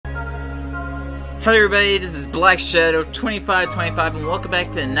Hello everybody, this is Black Shadow 2525 and welcome back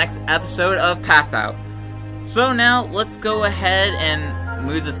to the next episode of Path Out. So now, let's go ahead and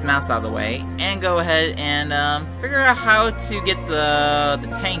move this mouse out of the way and go ahead and figure out how to get the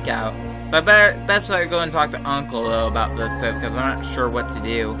tank out. But best I go and talk to Uncle though about this because I'm not sure what to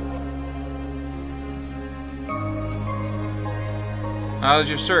do. How was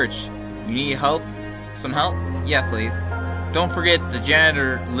your search? You need help? Some help? Yeah, please. Don't forget the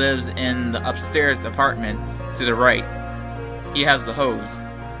janitor lives in the upstairs apartment to the right. He has the hose.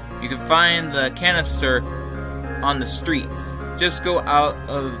 You can find the canister on the streets. Just go out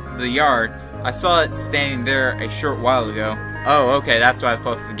of the yard. I saw it standing there a short while ago. Oh, okay, that's what I'm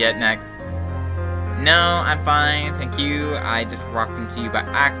supposed to get next. No, I'm fine, thank you. I just walked into you by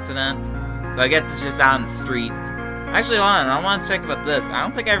accident. So I guess it's just out in the streets. Actually, hold on, I want to check about this. I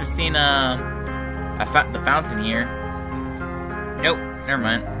don't think I've ever seen the fountain here. Nope, never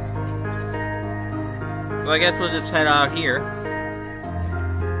mind. So I guess we'll just head out here.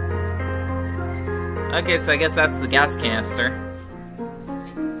 Okay, so I guess that's the gas canister.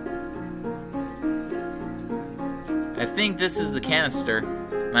 I think this is the canister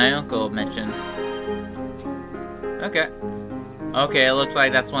my uncle mentioned. Okay. Okay, it looks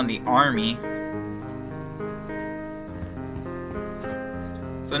like that's one of the army.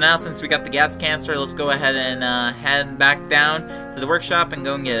 So now, since we got the gas canister, let's go ahead and head back down to the workshop and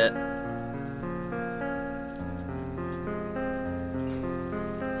go and get it.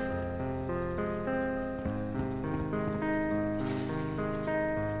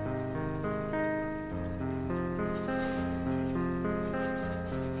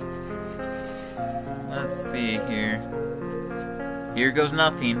 Let's see here. Here goes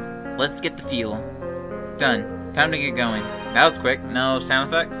nothing. Let's get the fuel. Done. Time to get going. That was quick. No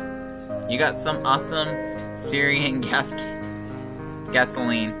sound effects? You got some awesome Syrian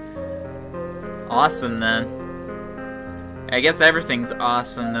gasoline. Awesome then. I guess everything's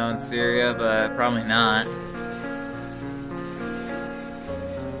awesome though in Syria, but probably not.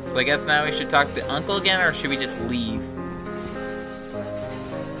 So I guess now we should talk to Uncle again, or should we just leave?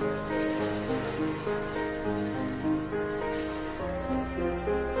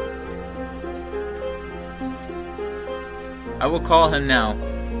 I will call him now.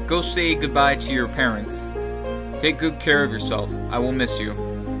 Go say goodbye to your parents. Take good care of yourself. I will miss you.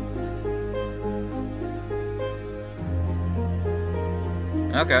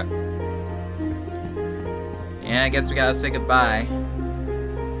 Okay. Yeah, I guess we gotta say goodbye.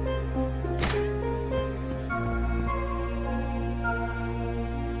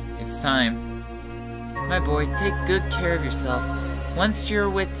 It's time. My boy, take good care of yourself. Once you're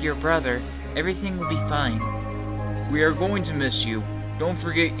with your brother, everything will be fine. We are going to miss you. Don't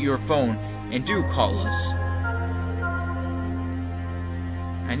forget your phone, and do call us.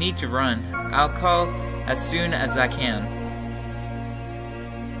 I need to run. I'll call as soon as I can.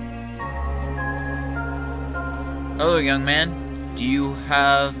 Hello, young man. Do you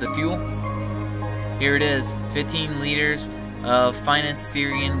have the fuel? Here it is. 15 liters of finest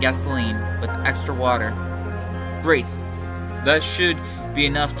Syrian gasoline with extra water. Great. That should be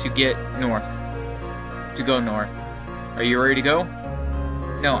enough to get north. To go north. Are you ready to go?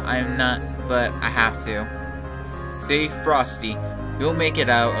 No, I'm not, but I have to. Stay frosty. You'll make it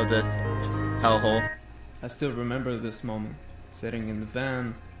out of this hellhole. I still remember this moment. Sitting in the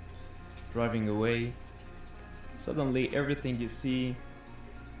van, driving away. Suddenly everything you see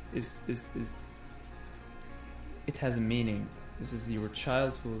is it has a meaning. This is your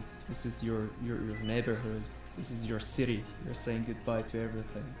childhood. This is your neighborhood. This is your city. You're saying goodbye to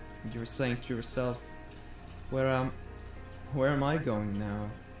everything. You're saying to yourself, where am I going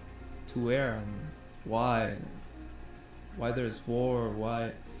now? To where and why? Why there's war?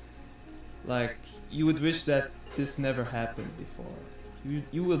 Why? Like, you would wish that this never happened before.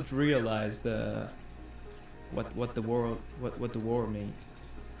 You would realize what the war made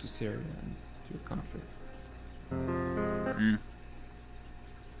to Syria and to your country.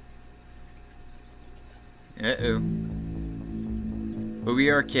 Uh-oh. But we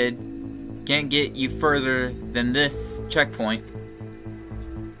are, kid. Can't get you further than this checkpoint.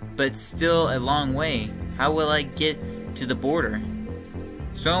 But it's still a long way. How will I get to the border?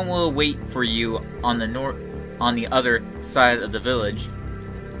 Someone will wait for you on the other side of the village.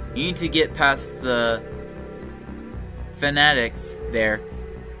 You need to get past the fanatics there.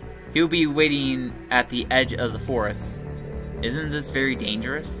 He'll be waiting at the edge of the forest. Isn't this very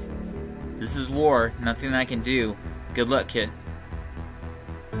dangerous? This is war, nothing I can do. Good luck, kid.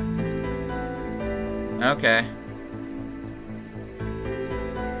 Okay.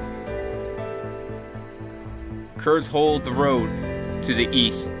 Kurds hold the road to the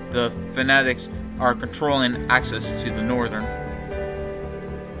east. The fanatics are controlling access to the northern.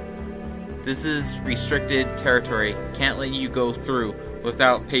 This is restricted territory. Can't let you go through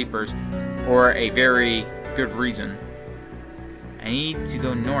without papers or a very good reason. I need to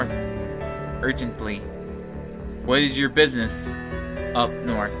go north urgently. What is your business up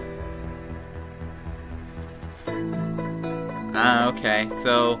north? Okay,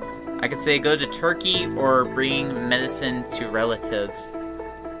 so I could say go to Turkey or bring medicine to relatives.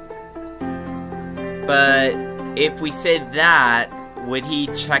 But if we say that, would he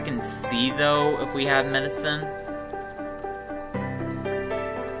check and see though if we have medicine?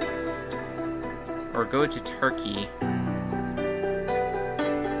 Or go to Turkey?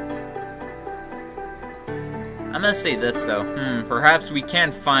 I'm gonna say this though. Perhaps we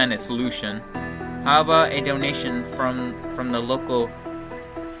can find a solution. How about a donation from the local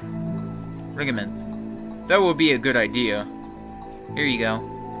regiment? That would be a good idea. Here you go.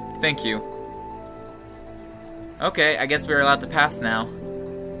 Thank you. Okay, I guess we're allowed to pass now.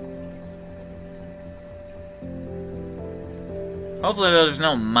 Hopefully there's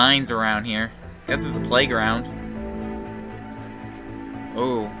no mines around here. Guess there's a playground.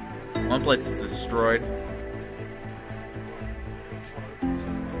 Oh, one place is destroyed.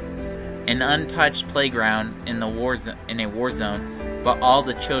 An untouched playground in a war zone, but all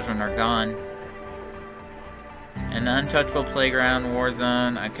the children are gone. An untouchable playground, war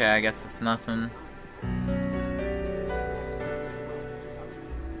zone. Okay, I guess it's nothing.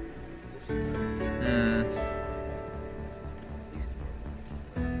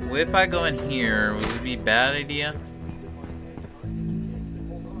 What if I go in here? Would it be a bad idea?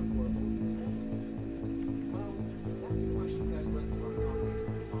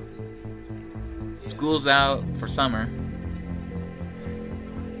 School's out for summer.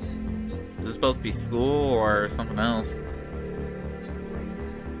 Is this supposed to be school or something else?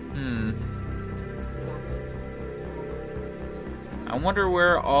 I wonder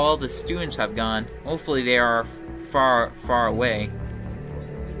where all the students have gone. Hopefully they are far, far away.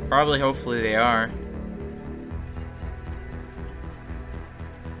 Hopefully they are.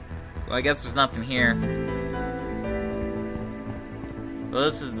 Well, I guess there's nothing here. Well,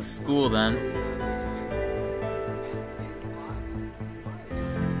 this is the school then.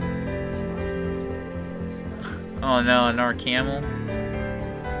 Oh no, another camel?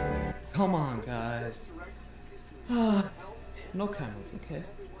 Come on, guys. No camels, okay?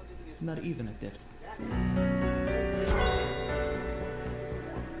 Not even a dead.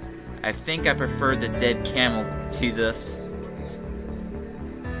 I think I prefer the dead camel to this.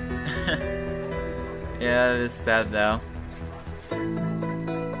 Yeah, it is sad though.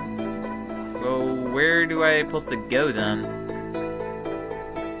 So where do I supposed to go then?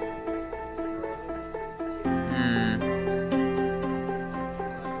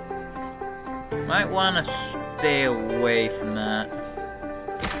 Might want to stay away from that.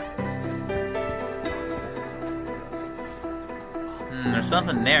 There's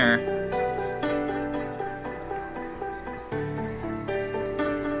something there.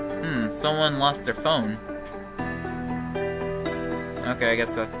 Someone lost their phone. Okay, I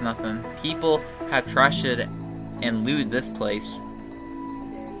guess that's nothing. People have trashed it and looted this place.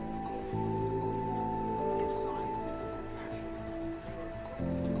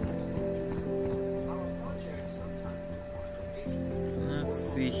 Let's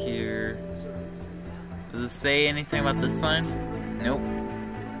see here. Does it say anything about this sign? Nope.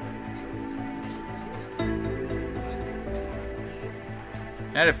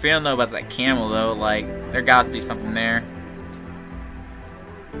 I had a feeling though about that camel though, like, there gotta be something there.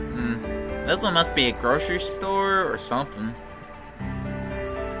 This one must be a grocery store or something.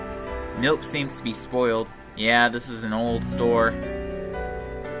 Milk seems to be spoiled. Yeah, this is an old store.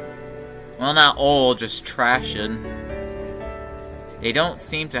 Well, not old, just trashed. They don't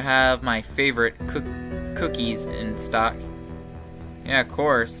seem to have my favorite cookies in stock. Yeah, of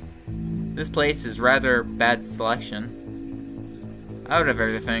course. This place is rather bad selection. Out of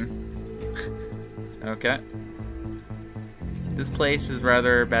everything. Okay. This place is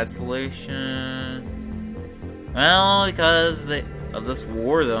rather bad selection. Well, because of this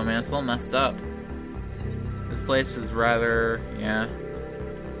war though, man, it's all messed up. This place is rather, yeah.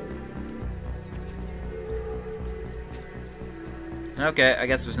 Okay, I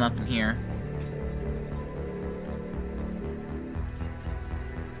guess there's nothing here.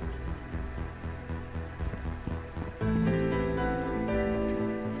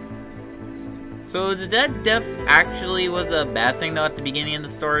 So did that death actually was a bad thing though at the beginning of the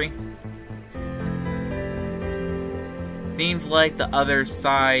story? Seems like the other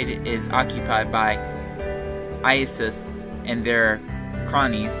side is occupied by ISIS and their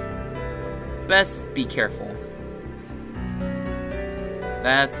cronies. best be careful.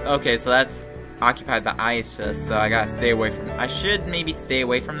 That's okay, so that's occupied by ISIS, so I gotta stay away from. I should maybe stay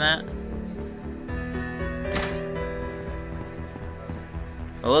away from that.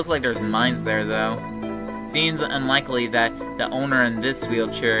 It looks like there's mines there, though. Seems unlikely that the owner in this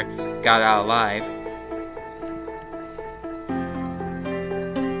wheelchair got out alive.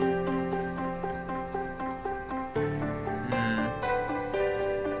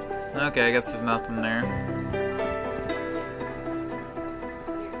 Okay, I guess there's nothing there.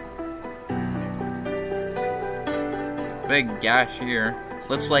 Big gash here.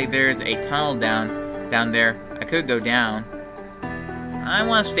 Looks like there's a tunnel down there. I could go down. I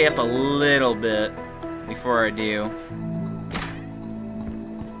want to stay up a little bit before I do.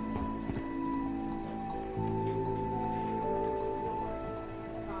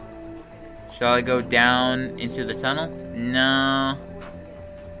 Shall I go down into the tunnel? No.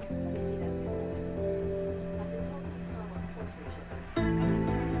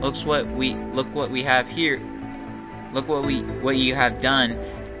 Look what we have here. Look what you have done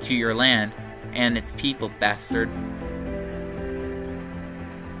to your land and its people, bastard.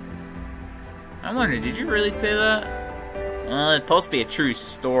 I wonder, did you really say that? Well, it's supposed to be a true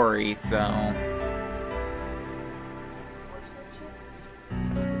story, so.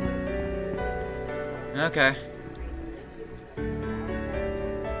 Okay.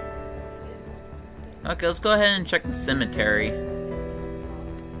 Okay, let's go ahead and check the cemetery.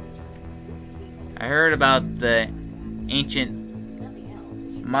 I heard about the ancient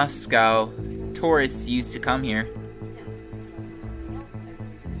Moscow tourists used to come here.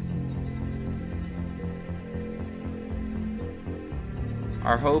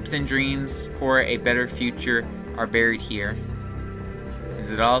 Our hopes and dreams for a better future are buried here.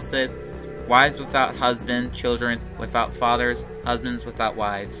 As it all says, wives without husbands, children without fathers, husbands without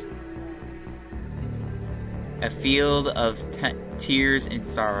wives. A field of tears and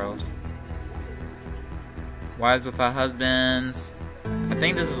sorrows. Wives without husbands. I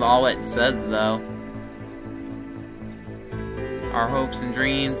think this is all it says, though. Our hopes and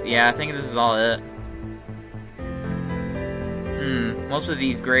dreams. Yeah, I think this is all it. Most of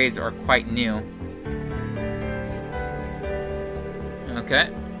these graves are quite new. Okay.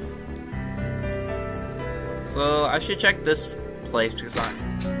 So, I should check this place because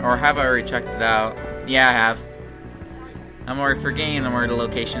or have I already checked it out? Yeah, I have. I'm already forgetting where the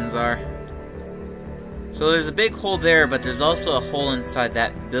locations are. So there's a big hole there, but there's also a hole inside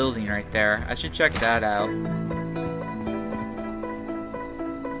that building right there. I should check that out.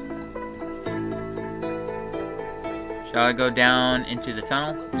 Shall I go down into the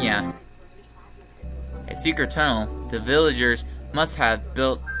tunnel? Yeah. A secret tunnel the villagers must have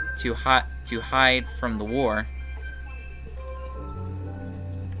built to hide from the war.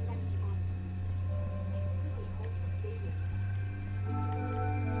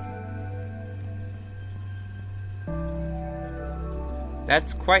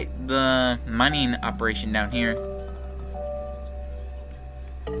 That's quite the mining operation down here.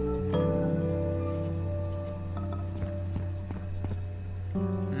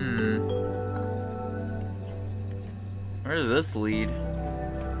 Where does this lead?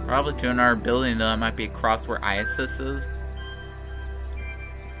 Probably to another building, though. It might be across where ISIS is.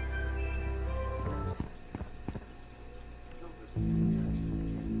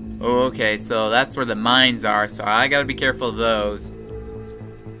 Oh, okay, so that's where the mines are, so I gotta be careful of those.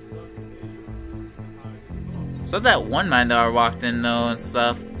 So that one mine that I walked in, though, and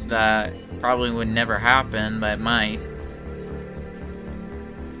stuff, that probably would never happen, but it might.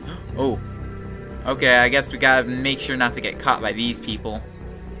 Oh. Okay, I guess we gotta make sure not to get caught by these people.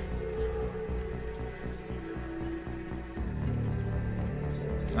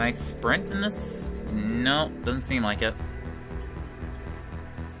 Can I sprint in this? No, doesn't seem like it.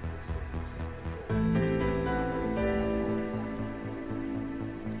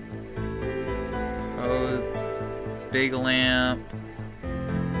 Hose, big lamp.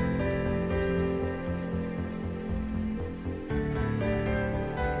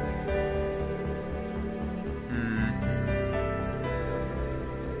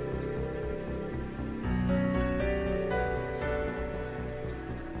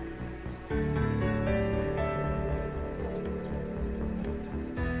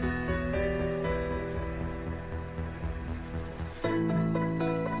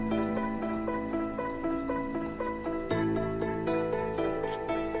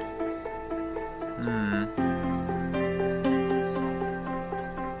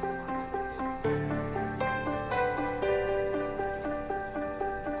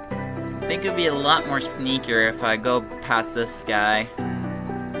 I think it'd be a lot more sneakier if I go past this guy.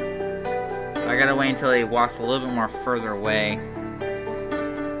 gotta wait until he walks a little bit more further away.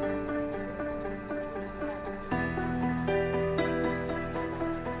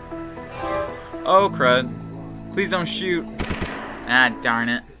 Oh, crud. Please don't shoot. Ah, darn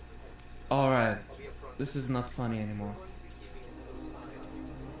it. Alright, this is not funny anymore.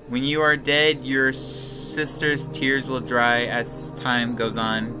 When you are dead, your sister's tears will dry as time goes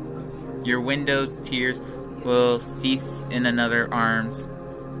on. Your widow's tears will cease in another arms,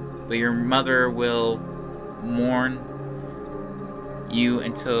 but your mother will mourn you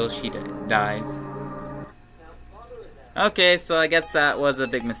until she dies. Okay, so I guess that was a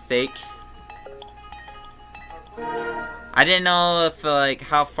big mistake. I didn't know if, like,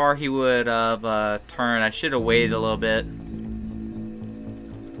 how far he would have turned. I should have waited a little bit.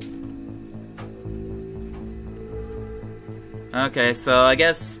 Okay, so I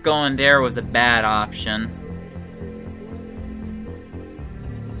guess going there was a bad option.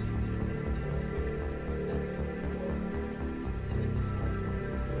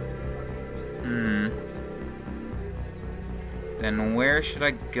 Then where should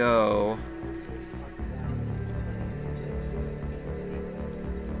I go?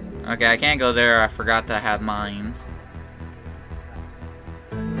 Okay, I can't go there. I forgot that I had mines.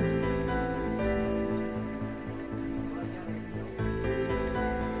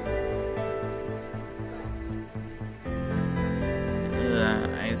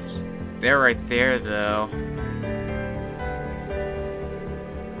 They're right there, though.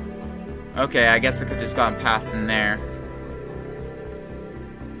 Okay, I guess I could just gotten past in there.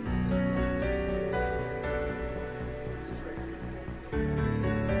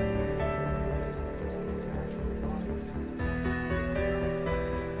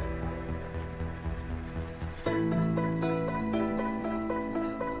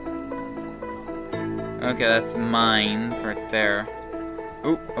 Okay, that's mines right there.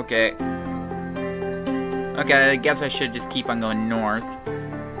 Oop, okay. Okay, I guess I should just keep on going north.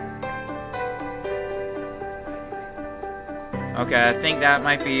 Okay, I think that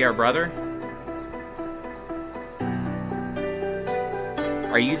might be our brother.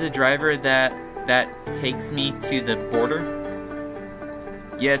 Are you the driver that takes me to the border?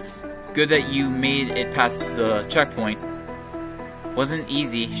 Yes, good that you made it past the checkpoint. Wasn't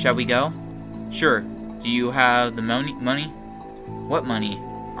easy, shall we go? Sure. Do you have the money? What money?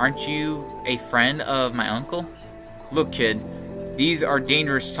 Aren't you a friend of my uncle? Look, kid, these are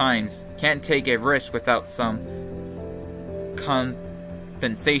dangerous times. Can't take a risk without some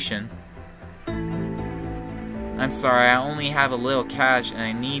compensation. I'm sorry, I only have a little cash and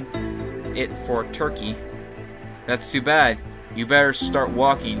I need it for turkey. That's too bad. You better start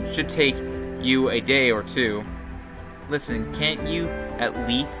walking. Should take you a day or two. Listen, can't you at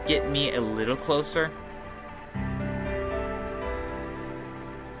least get me a little closer?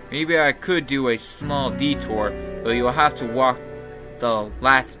 Maybe I could do a small detour, but you'll have to walk the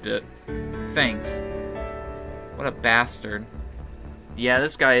last bit. Thanks. What a bastard. Yeah,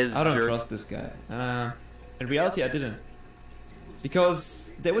 this guy is. I don't trust this guy. In reality, I didn't.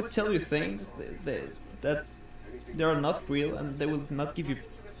 Because they would tell you things that they are not real and they will not give you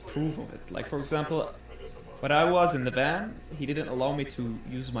proof of it. Like, for example, when I was in the van, he didn't allow me to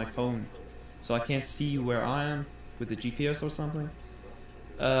use my phone. So I can't see where I am with the GPS or something.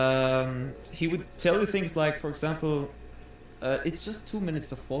 He would tell you things like, for example, it's just 2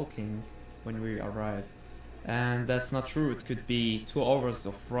 minutes of walking when we arrive. And that's not true. It could be 2 hours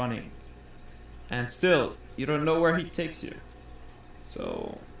of running. And still, you don't know where he takes you.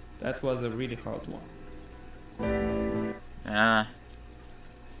 So, that was a really hard one.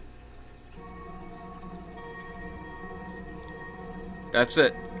 That's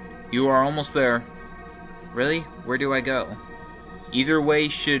it. You are almost there. Really? Where do I go? Either way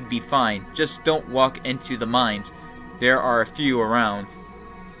should be fine. Just don't walk into the mines. There are a few around.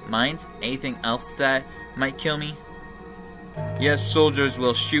 Mines? Anything else that might kill me? Yes, soldiers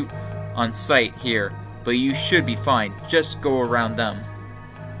will shoot on sight here, but you should be fine. Just go around them.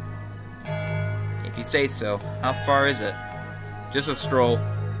 If you say so. How far is it? Just a stroll.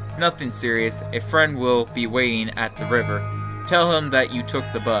 Nothing serious. A friend will be waiting at the river. Tell him that you took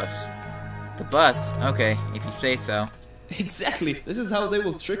the bus. The bus? Okay, if you say so. Exactly. This is how they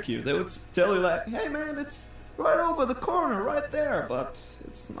will trick you. They would tell you like, hey man, it's right over the corner, right there. But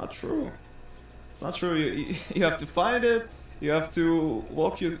it's not true. It's not true. You have to find it. You have to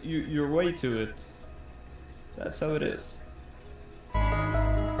walk your way to it. That's how it is.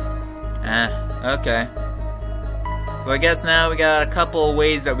 Okay. So I guess now we got a couple of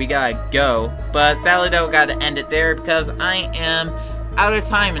ways that we gotta go. But sadly though, we gotta end it there because I am out of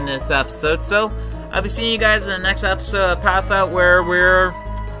time in this episode. So I'll be seeing you guys in the next episode of Path Out, where we're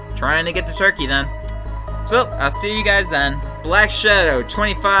trying to get the turkey then. So, I'll see you guys then. Black Shadow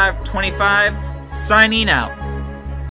 2525 signing out.